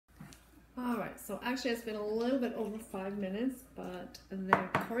All right, so actually it's been a little bit over 5 minutes, but then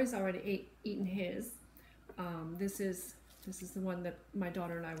Corey's already eaten his. This is the one that my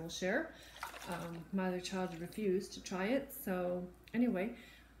daughter and I will share. My other child refused to try it, so anyway,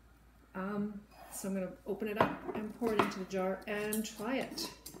 so I'm gonna open it up and pour it into the jar and try it.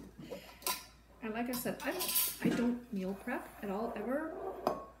 And like I said, I don't meal prep at all ever,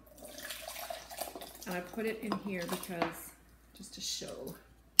 and I put it in here because just to show.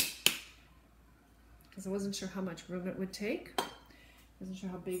 Because I wasn't sure how much room it would take. I wasn't sure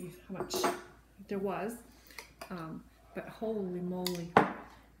how much there was. But holy moly,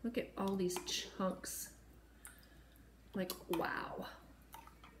 look at all these chunks. Like, wow.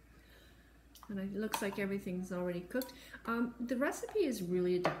 And it looks like everything's already cooked. The recipe is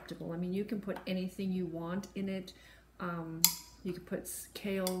really adaptable. I mean, you can put anything you want in it. You could put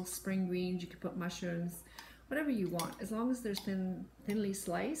kale, spring greens, you could put mushrooms, whatever you want, as long as they're thinly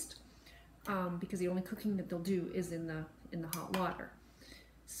sliced. Because the only cooking that they'll do is in the hot water.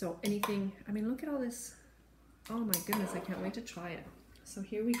 So anything, I mean, look at all this. Oh my goodness, I can't wait to try it. So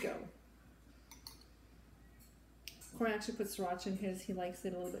here we go. Corey actually puts sriracha in his. He likes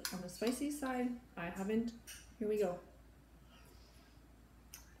it a little bit on the spicy side. I haven't. Here we go.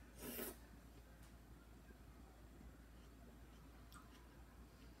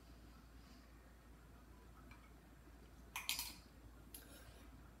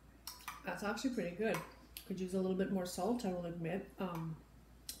 That's actually pretty good. Could use a little bit more salt, I will admit.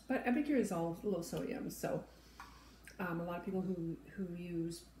 But Epicure is all low sodium, so a lot of people who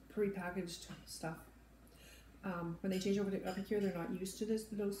use pre-packaged stuff, when they change over to Epicure, they're not used to this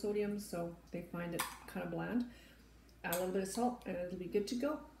low sodium, so they find it kind of bland. Add a little bit of salt, and it'll be good to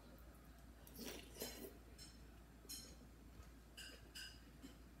go.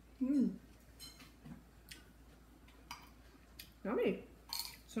 Yummy.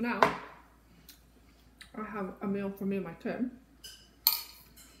 So now I have a meal for me and my kid.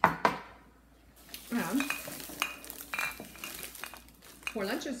 And 4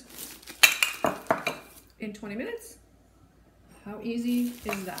 lunches in 20 minutes. How easy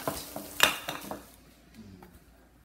is that?